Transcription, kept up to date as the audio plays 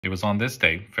It was on this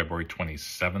day, February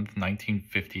 27,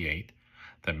 1958,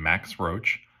 that Max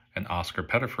Roach and Oscar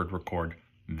Pettiford record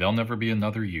There'll Never Be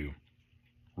Another You.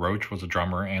 Roach was a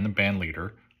drummer and a band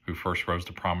leader who first rose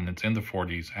to prominence in the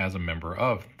 40s as a member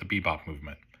of the bebop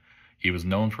movement. He was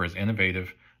known for his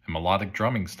innovative and melodic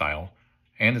drumming style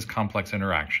and his complex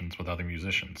interactions with other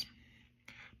musicians.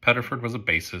 Pettiford was a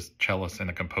bassist, cellist, and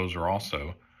a composer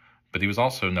also, but he was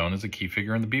also known as a key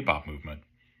figure in the bebop movement.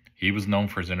 He was known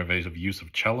for his innovative use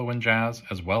of cello in jazz,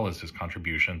 as well as his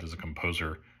contributions as a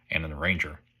composer and an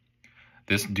arranger.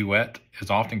 This duet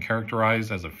is often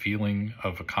characterized as a feeling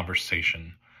of a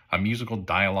conversation, a musical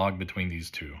dialogue between these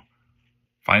two.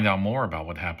 Find out more about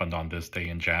what happened on this day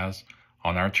in jazz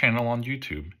on our channel on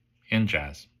YouTube,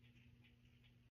 inJazz.